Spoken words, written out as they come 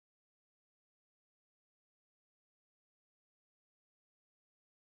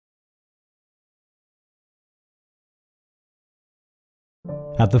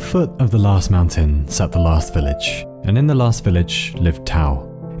At the foot of the last mountain sat the last village, and in the last village lived Tao.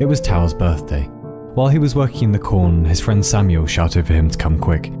 It was Tao's birthday. While he was working in the corn, his friend Samuel shouted for him to come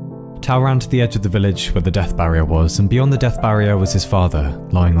quick. Tao ran to the edge of the village where the death barrier was, and beyond the death barrier was his father,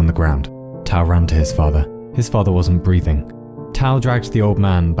 lying on the ground. Tao ran to his father. His father wasn't breathing. Tao dragged the old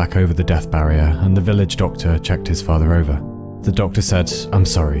man back over the death barrier, and the village doctor checked his father over. The doctor said, "I'm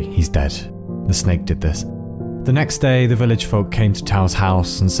sorry, he's dead. The snake did this." The next day, the village folk came to Tao's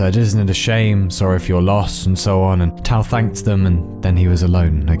house and said, "Isn't it a shame? Sorry for your loss," and so on, and Tao thanked them, and then he was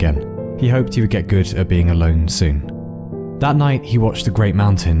alone again. He hoped he would get good at being alone soon. That night, he watched the great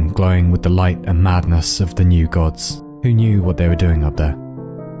mountain glowing with the light and madness of the new gods, who knew what they were doing up there.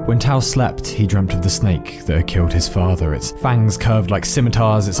 When Tao slept, he dreamt of the snake that had killed his father, its fangs curved like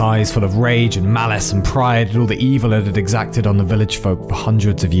scimitars, its eyes full of rage and malice and pride at all the evil it had exacted on the village folk for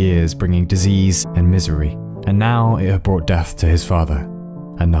hundreds of years, bringing disease and misery. And now it had brought death to his father.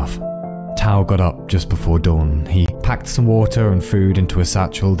 Enough. Tao got up just before dawn. He packed some water and food into a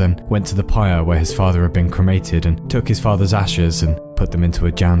satchel, then went to the pyre where his father had been cremated and took his father's ashes and put them into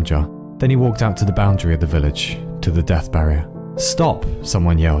a jam jar. Then he walked out to the boundary of the village, to the death barrier. "Stop!"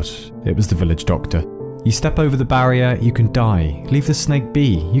 someone yelled. It was the village doctor. "You step over the barrier, you can die. Leave the snake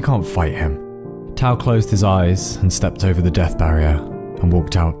be, you can't fight him." Tao closed his eyes and stepped over the death barrier and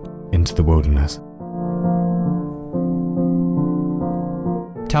walked out into the wilderness.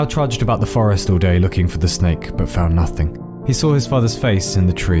 Tao trudged about the forest all day looking for the snake, but found nothing. He saw his father's face in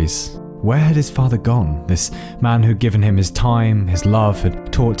the trees. Where had his father gone? This man who'd given him his time, his love,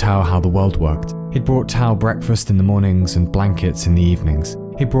 had taught Tao how the world worked. He'd brought Tao breakfast in the mornings and blankets in the evenings.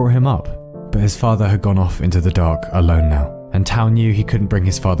 He brought him up, but his father had gone off into the dark alone now, and Tao knew he couldn't bring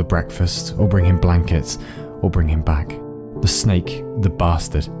his father breakfast, or bring him blankets, or bring him back. The snake, the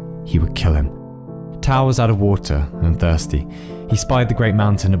bastard, he would kill him. Tao was out of water and thirsty. He spied the great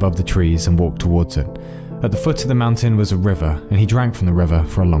mountain above the trees and walked towards it. At the foot of the mountain was a river, and he drank from the river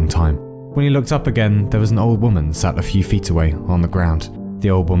for a long time. When he looked up again, there was an old woman sat a few feet away on the ground.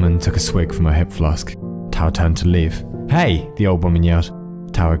 The old woman took a swig from her hip flask. Tao turned to leave. "Hey!" the old woman yelled.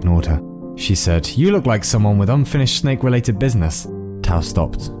 Tao ignored her. She said, "You look like someone with unfinished snake-related business." Tao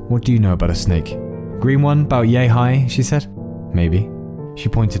stopped. "What do you know about a snake?" "Green one, about yay high," she said. "Maybe." She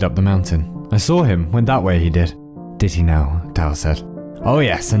pointed up the mountain. "I saw him, went that way he did." "Did he now?" Tao said. "Oh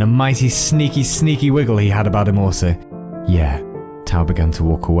yes, and a mighty sneaky wiggle he had about him also." "Yeah." Tao began to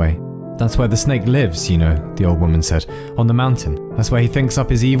walk away. "That's where the snake lives, you know," the old woman said. "On the mountain. That's where he thinks up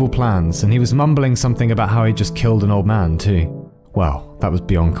his evil plans," and he was mumbling something about how he just killed an old man too. Well, that was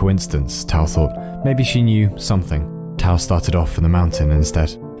beyond coincidence, Tao thought. Maybe she knew something. Tao started off for the mountain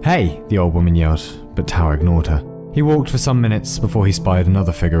instead. "Hey!" the old woman yelled, but Tao ignored her. He walked for some minutes before he spied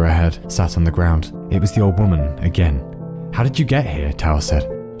another figure ahead, sat on the ground. It was the old woman again. "How did you get here?" Tao said.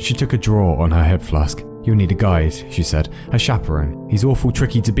 She took a drawer on her hip flask. "You'll need a guide," she said. "A chaperone. He's awful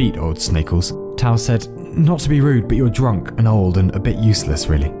tricky to beat, old Snakels." Tao said, "Not to be rude, but you're drunk and old and a bit useless,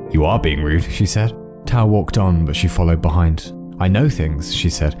 really." "You are being rude," she said. Tao walked on, but she followed behind. "I know things," she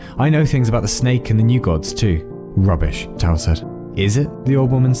said. "I know things about the snake and the new gods too." "Rubbish," Tao said. "Is it?" the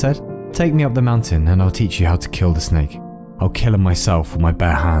old woman said. "Take me up the mountain and I'll teach you how to kill the snake." "I'll kill him myself with my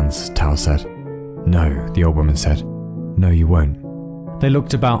bare hands," Tao said. "No," the old woman said. "No, you won't." They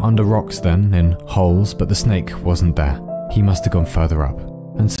looked about under rocks then, in holes, but the snake wasn't there. He must have gone further up,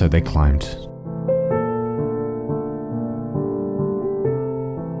 and so they climbed.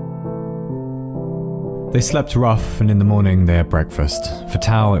 They slept rough, and in the morning they had breakfast. For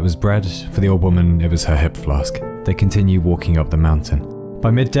Tao it was bread, for the old woman it was her hip flask. They continued walking up the mountain. By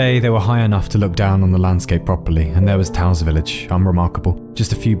midday they were high enough to look down on the landscape properly, and there was Tao's village, unremarkable.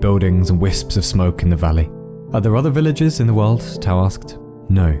 Just a few buildings and wisps of smoke in the valley. "Are there other villages in the world?" Tao asked.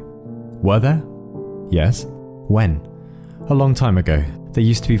 "No." "Were there?" "Yes." "When?" "A long time ago. There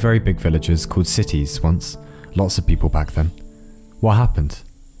used to be very big villages called cities once. Lots of people back then." "What happened?"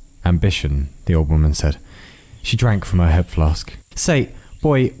 "Ambition," the old woman said. She drank from her hip flask. "Say,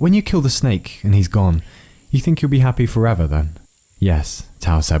 boy, when you kill the snake and he's gone, you think you'll be happy forever then?" "Yes,"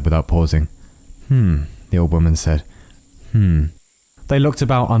 Tao said without pausing. The old woman said. They looked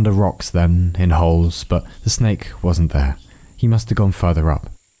about under rocks then, in holes, but the snake wasn't there. He must have gone further up,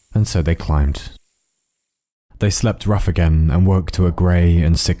 and so they climbed. They slept rough again and woke to a grey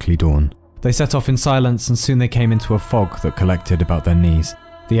and sickly dawn. They set off in silence, and soon they came into a fog that collected about their knees.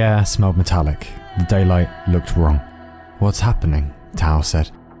 The air smelled metallic. The daylight looked wrong. "What's happening?" Tao said.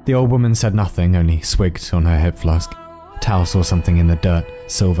 The old woman said nothing, only swigged on her hip flask. Tao saw something in the dirt,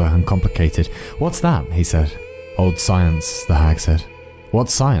 silver and complicated. "What's that?" he said. "Old science," the hag said. "What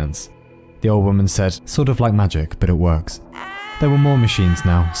science?" The old woman said, "Sort of like magic, but it works." There were more machines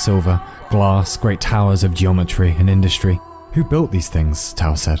now, silver, glass, great towers of geometry and industry. Who built these things,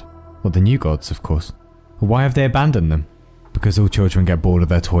 Tao said. Well, the new gods, of course. Why have they abandoned them? Because all children get bored of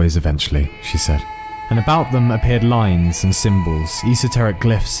their toys eventually, she said. And about them appeared lines and symbols, esoteric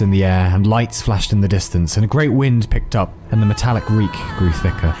glyphs in the air, and lights flashed in the distance, and a great wind picked up, and the metallic reek grew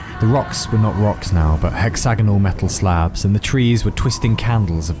thicker. The rocks were not rocks now, but hexagonal metal slabs, and the trees were twisting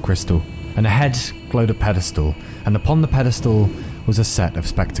candles of crystal. And ahead glowed a pedestal, and upon the pedestal was a set of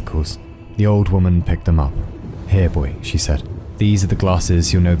spectacles. The old woman picked them up. Here, boy, she said. These are the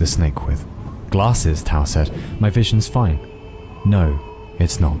glasses you'll know the snake with. Glasses, Tao said. My vision's fine. No,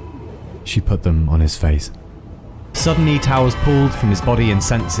 it's not. She put them on his face. Suddenly, Tao was pulled from his body and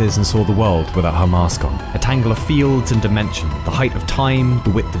senses and saw the world without her mask on. A tangle of fields and dimension, the height of time,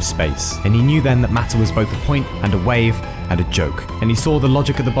 the width of space. And he knew then that matter was both a point and a wave and a joke. And he saw the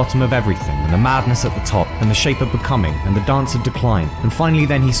logic at the bottom of everything, and the madness at the top, and the shape of becoming, and the dance of decline. And finally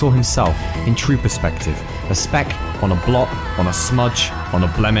then he saw himself, in true perspective, a speck on a blot, on a smudge, on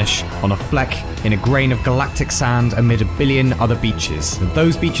a blemish, on a fleck, in a grain of galactic sand amid a billion other beaches. And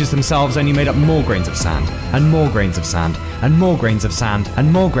those beaches themselves only made up more grains of sand, and more grains of sand, and more grains of sand,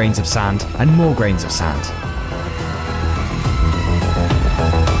 and more grains of sand, and more grains of sand.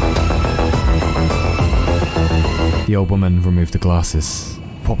 The old woman removed the glasses.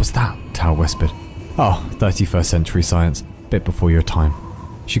 What was that? Tao whispered. Oh, 31st century science. Bit before your time.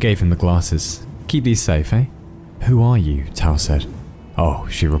 She gave him the glasses. Keep these safe, eh? Who are you? Tao said. Oh,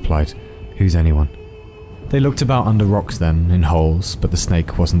 she replied. Who's anyone? They looked about under rocks then, in holes, but the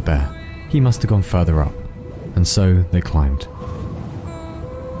snake wasn't there. He must have gone further up. And so they climbed.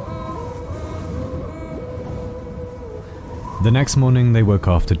 The next morning they woke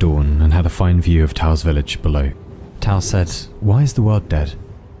after dawn and had a fine view of Tao's village below. Tao said, why is the world dead?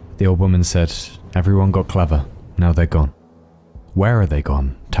 The old woman said, everyone got clever, now they're gone. Where are they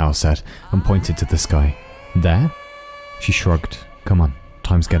gone? Tao said, and pointed to the sky. There? She shrugged. Come on,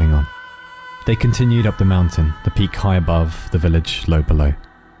 time's getting on. They continued up the mountain, the peak high above, the village low below.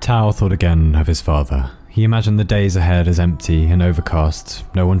 Tao thought again of his father. He imagined the days ahead as empty and overcast,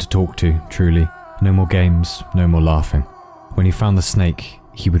 no one to talk to, truly, no more games, no more laughing. When he found the snake,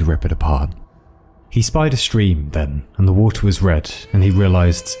 he would rip it apart. He spied a stream then, and the water was red, and he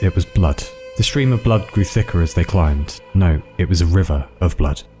realized it was blood. The stream of blood grew thicker as they climbed. No, it was a river of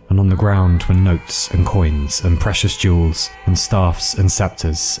blood. And on the ground were notes and coins and precious jewels and staffs and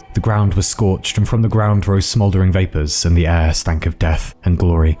scepters. The ground was scorched, and from the ground rose smouldering vapors, and the air stank of death and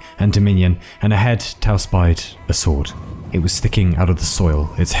glory and dominion. And ahead Tao spied a sword. It was sticking out of the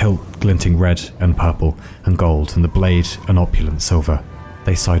soil, its hilt glinting red and purple and gold, and the blade an opulent silver.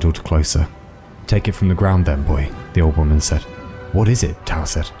 They sidled closer. Take it from the ground then, boy, the old woman said. What is it? Tao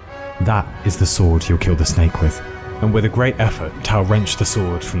said. That is the sword you'll kill the snake with. And with a great effort, Tao wrenched the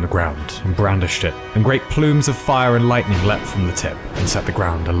sword from the ground and brandished it, and great plumes of fire and lightning leapt from the tip and set the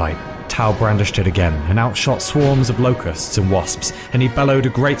ground alight. Tao brandished it again, and out shot swarms of locusts and wasps, and he bellowed a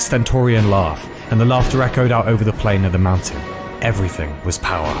great stentorian laugh, and the laughter echoed out over the plain of the mountain. Everything was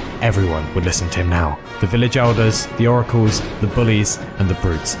power. Everyone would listen to him now. The village elders, the oracles, the bullies, and the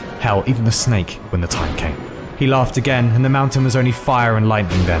brutes. Hell, even the snake when the time came. He laughed again, and the mountain was only fire and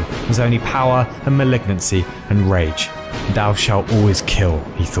lightning then, was only power and malignancy and rage. Thou shalt always kill,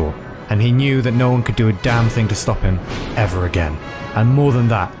 he thought, and he knew that no one could do a damn thing to stop him ever again. And more than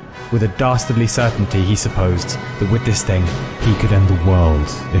that, with a dastardly certainty he supposed that with this thing he could end the world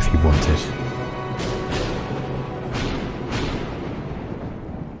if he wanted.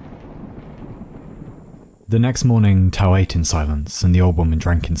 The next morning, Tao ate in silence, and the old woman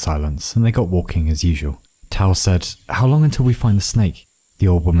drank in silence, and they got walking as usual. Tao said, how long until we find the snake? The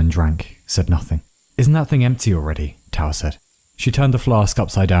old woman drank, said nothing. Isn't that thing empty already? Tao said. She turned the flask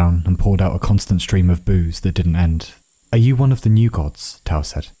upside down and poured out a constant stream of booze that didn't end. Are you one of the new gods? Tao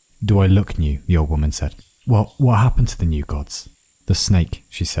said. Do I look new? The old woman said. Well, what happened to the new gods? The snake,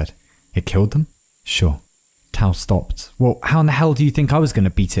 she said. It killed them? Sure. Tao stopped. Well, how in the hell do you think I was going to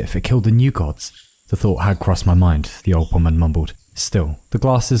beat it if it killed the new gods? The thought had crossed my mind, the old woman mumbled. Still, the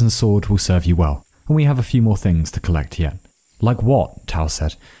glasses and sword will serve you well, and we have a few more things to collect yet. Like what? Tao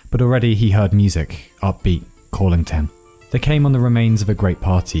said, but already he heard music, upbeat, calling to him. They came on the remains of a great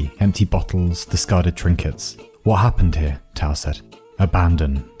party, empty bottles, discarded trinkets. What happened here? Tao said.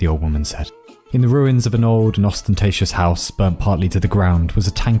 Abandon, the old woman said. In the ruins of an old and ostentatious house, burnt partly to the ground, was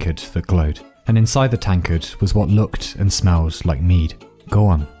a tankard that glowed, and inside the tankard was what looked and smelled like mead. Go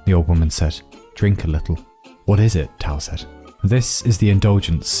on, the old woman said. Drink a little. What is it? Tao said. This is the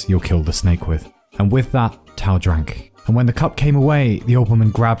indulgence you'll kill the snake with. And with that, Tao drank. And when the cup came away, the old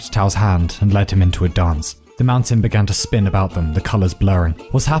woman grabbed Tao's hand and led him into a dance. The mountain began to spin about them, the colours blurring.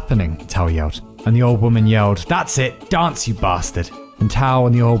 "What's happening?" Tao yelled. And the old woman yelled, "That's it! Dance, you bastard!" And Tao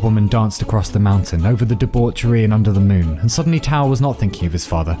and the old woman danced across the mountain, over the debauchery and under the moon, and suddenly Tao was not thinking of his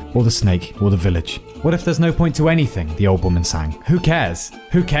father, or the snake, or the village. "What if there's no point to anything?" the old woman sang. "Who cares?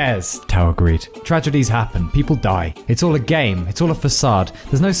 Who cares?" Tao agreed. "Tragedies happen, people die. It's all a game, it's all a facade.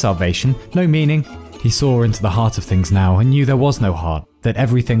 There's no salvation, no meaning." He saw into the heart of things now and knew there was no heart, that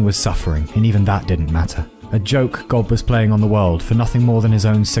everything was suffering, and even that didn't matter. A joke God was playing on the world for nothing more than his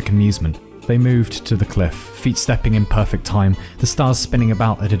own sick amusement. They moved to the cliff, feet stepping in perfect time, the stars spinning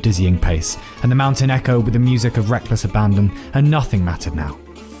about at a dizzying pace, and the mountain echoed with the music of reckless abandon, and nothing mattered now.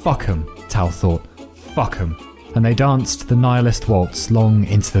 Fuck 'em, Tao thought. Fuck 'em. And they danced the nihilist waltz long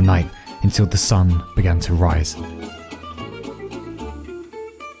into the night, until the sun began to rise.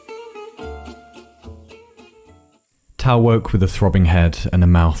 Tao woke with a throbbing head and a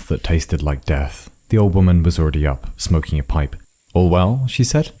mouth that tasted like death. The old woman was already up, smoking a pipe. "All well?" she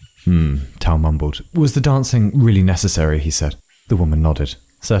said. Tao mumbled. "Was the dancing really necessary?" he said. The woman nodded.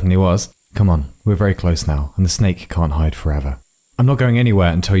 "Certainly was. Come on, we're very close now, and the snake can't hide forever." "I'm not going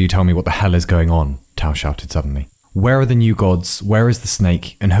anywhere until you tell me what the hell is going on," Tao shouted suddenly. "Where are the new gods? Where is the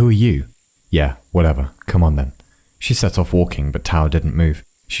snake? And who are you?" "Yeah, whatever. Come on then." She set off walking, but Tao didn't move.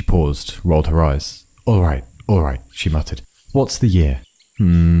 She paused, rolled her eyes. All right, she muttered. "What's the year?"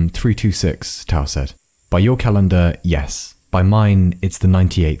 326, Tao said. "By your calendar, yes. By mine, it's the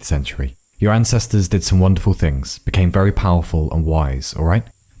 98th century. Your ancestors did some wonderful things, became very powerful and wise, alright?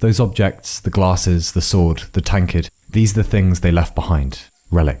 Those objects, the glasses, the sword, the tankard, these are the things they left behind.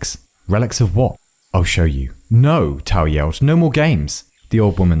 Relics. Relics of what?" "I'll show you." "No," Tao yelled. "No more games." The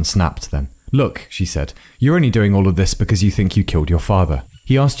old woman snapped then. "Look," she said, "you're only doing all of this because you think you killed your father.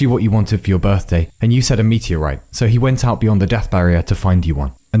 He asked you what you wanted for your birthday, and you said a meteorite, so he went out beyond the death barrier to find you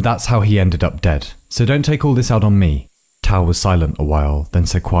one. And that's how he ended up dead. So don't take all this out on me." Tao was silent a while, then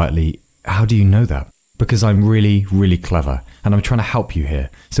said quietly, "How do you know that?" "Because I'm really, really clever, and I'm trying to help you here,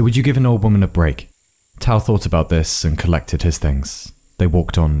 so would you give an old woman a break?" Tao thought about this and collected his things. They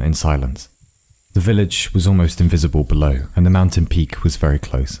walked on in silence. The village was almost invisible below, and the mountain peak was very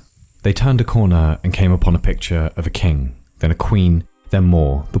close. They turned a corner and came upon a picture of a king, then a queen, then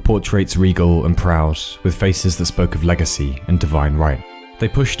more, the portraits regal and proud, with faces that spoke of legacy and divine right. They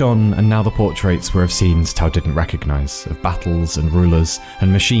pushed on, and now the portraits were of scenes Tao didn't recognize, of battles and rulers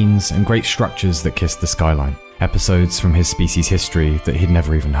and machines and great structures that kissed the skyline. Episodes from his species' history that he'd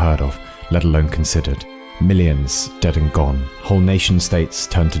never even heard of, let alone considered. Millions dead and gone, whole nation-states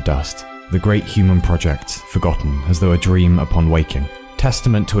turned to dust. The great human project forgotten as though a dream upon waking.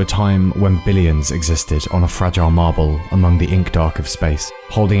 Testament to a time when billions existed on a fragile marble among the ink dark of space,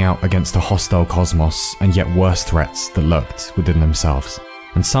 holding out against a hostile cosmos and yet worse threats that lurked within themselves.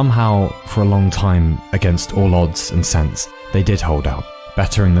 And somehow, for a long time, against all odds and sense, they did hold out,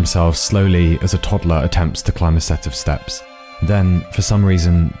 bettering themselves slowly as a toddler attempts to climb a set of steps. Then, for some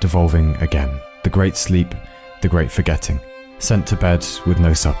reason, devolving again. The great sleep, the great forgetting. Sent to bed with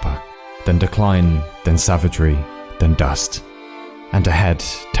no supper. Then decline, then savagery, then dust. And ahead,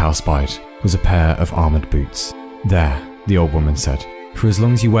 Tao spied, was a pair of armoured boots. "There," the old woman said. "For as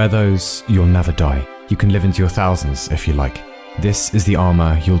long as you wear those, you'll never die. You can live into your thousands if you like. This is the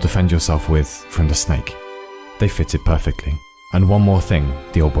armour you'll defend yourself with from the snake." They fitted perfectly. "And one more thing,"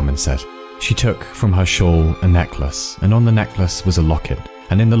 the old woman said. She took from her shawl a necklace, and on the necklace was a locket,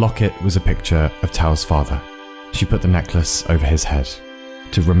 and in the locket was a picture of Tao's father. She put the necklace over his head.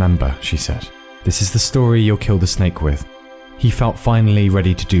 "To remember," she said. "This is the story you'll kill the snake with." He felt finally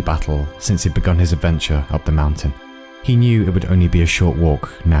ready to do battle since he'd begun his adventure up the mountain. He knew it would only be a short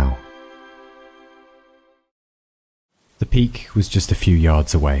walk now. The peak was just a few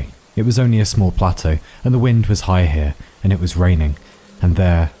yards away. It was only a small plateau, and the wind was high here, and it was raining. And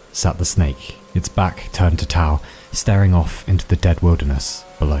there sat the snake, its back turned to Tao, staring off into the dead wilderness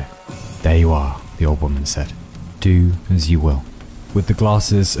below. "There you are," the old woman said. "Do as you will." With the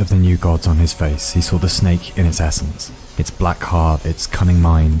glasses of the new gods on his face, he saw the snake in its essence. Its black heart, its cunning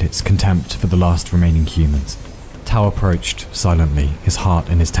mind, its contempt for the last remaining humans. Tao approached silently, his heart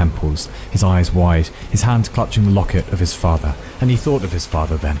in his temples, his eyes wide, his hand clutching the locket of his father. And he thought of his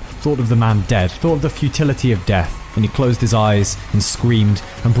father then, thought of the man dead, thought of the futility of death, and he closed his eyes and screamed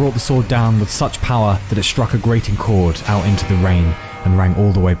and brought the sword down with such power that it struck a grating chord out into the rain and rang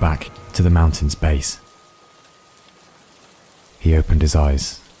all the way back to the mountain's base. He opened his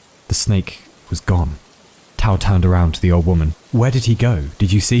eyes. The snake was gone. Tao turned around to the old woman. "Where did he go?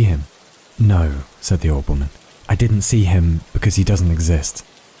 Did you see him?" "No," said the old woman. "I didn't see him because he doesn't exist."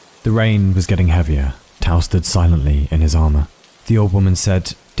 The rain was getting heavier. Tao stood silently in his armour. The old woman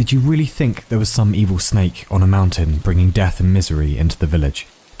said, Did you really think there was some evil snake on a mountain bringing death and misery into the village?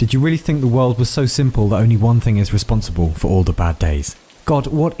 Did you really think the world was so simple that only one thing is responsible for all the bad days? God,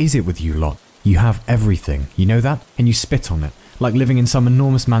 what is it with you lot? You have everything, you know that? And you spit on it, like living in some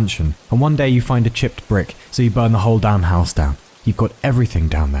enormous mansion, and one day you find a chipped brick, so you burn the whole damn house down. You've got everything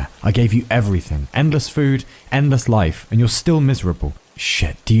down there. I gave you everything. Endless food, endless life, and you're still miserable.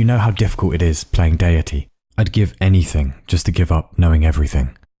 Shit, do you know how difficult it is playing deity? I'd give anything just to give up knowing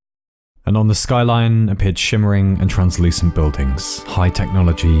everything. And on the skyline appeared shimmering and translucent buildings, high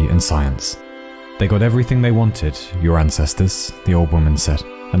technology and science. They got everything they wanted, your ancestors, the old woman said,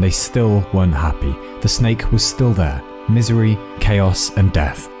 and they still weren't happy. The snake was still there. Misery, chaos, and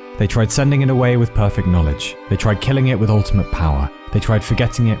death. They tried sending it away with perfect knowledge. They tried killing it with ultimate power. They tried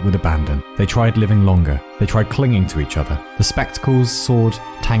forgetting it with abandon. They tried living longer. They tried clinging to each other. The spectacles, sword,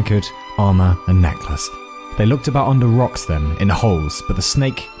 tankard, armor, and necklace. They looked about under rocks then, in holes, but the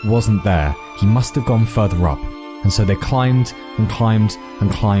snake wasn't there. He must have gone further up. And so they climbed and climbed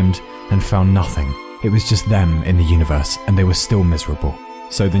and climbed and found nothing. It was just them in the universe, and they were still miserable.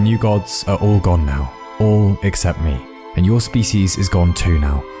 So the new gods are all gone now. All except me. And your species is gone too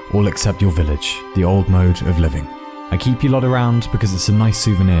now. All except your village, the old mode of living. I keep you lot around because it's a nice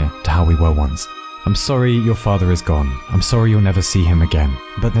souvenir to how we were once. I'm sorry your father is gone. I'm sorry you'll never see him again.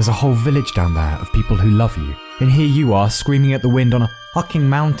 But there's a whole village down there of people who love you. And here you are screaming at the wind on a fucking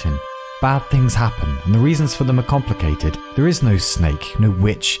mountain. Bad things happen, and the reasons for them are complicated. There is no snake, no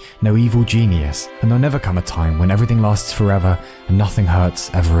witch, no evil genius, and there'll never come a time when everything lasts forever and nothing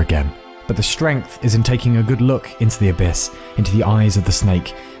hurts ever again. But the strength is in taking a good look into the abyss, into the eyes of the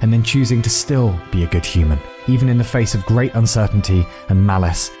snake, and then choosing to still be a good human, even in the face of great uncertainty and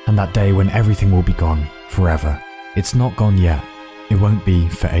malice, and that day when everything will be gone forever. It's not gone yet. It won't be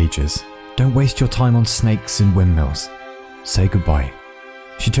for ages. Don't waste your time on snakes and windmills. Say goodbye.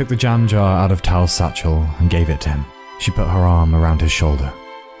 She took the jam jar out of Tao's satchel and gave it to him. She put her arm around his shoulder.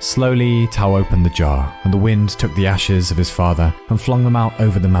 Slowly, Tao opened the jar, and the wind took the ashes of his father and flung them out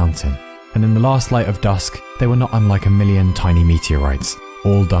over the mountain. And in the last light of dusk, they were not unlike a million tiny meteorites,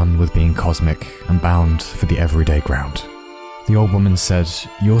 all done with being cosmic and bound for the everyday ground. The old woman said,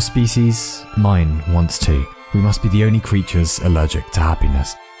 "Your species, mine once too. We must be the only creatures allergic to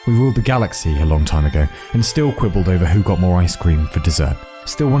happiness. We ruled the galaxy a long time ago, and still quibbled over who got more ice cream for dessert.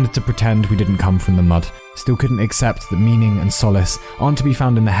 Still wanted to pretend we didn't come from the mud. Still couldn't accept that meaning and solace aren't to be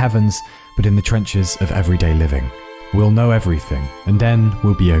found in the heavens, but in the trenches of everyday living. We'll know everything, and then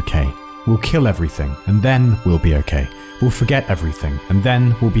we'll be okay. We'll kill everything, and then we'll be okay. We'll forget everything, and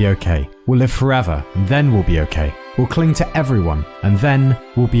then we'll be okay. We'll live forever, and then we'll be okay. We'll cling to everyone, and then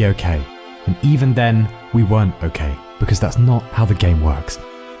we'll be okay. And even then, we weren't okay, because that's not how the game works.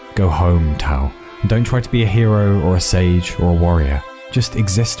 Go home, Tao. And don't try to be a hero or a sage or a warrior. Just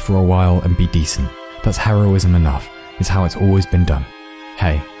exist for a while and be decent. That's heroism enough. It's how it's always been done.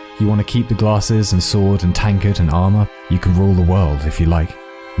 Hey, you want to keep the glasses and sword and tankard and armor? You can rule the world if you like."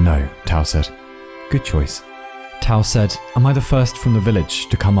 "No," Tao said. "Good choice." Tao said, "Am I the first from the village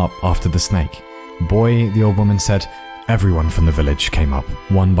to come up after the snake?" "Boy," the old woman said, "everyone from the village came up,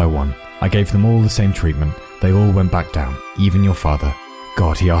 one by one. I gave them all the same treatment. They all went back down, even your father."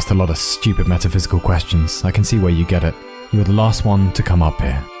 God, he asked a lot of stupid metaphysical questions. I can see where you get it. You're the last one to come up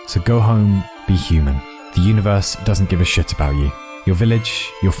here. So go home, be human. The universe doesn't give a shit about you. Your village,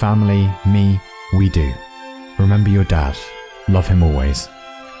 your family, me, we do. Remember your dad. Love him always.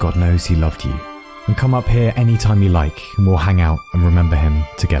 God knows he loved you. And come up here anytime you like, and we'll hang out and remember him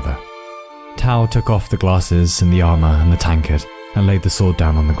together." Tao took off the glasses and the armor and the tankard and laid the sword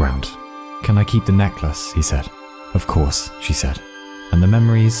down on the ground. "Can I keep the necklace?" he said. "Of course," she said. "And the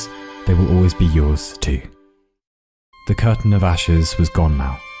memories, they will always be yours too." The curtain of ashes was gone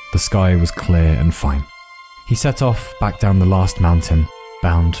now. The sky was clear and fine. He set off back down the last mountain,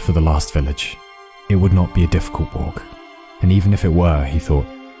 bound for the last village. It would not be a difficult walk. And even if it were, he thought,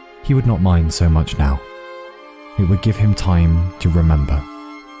 he would not mind so much now. It would give him time to remember.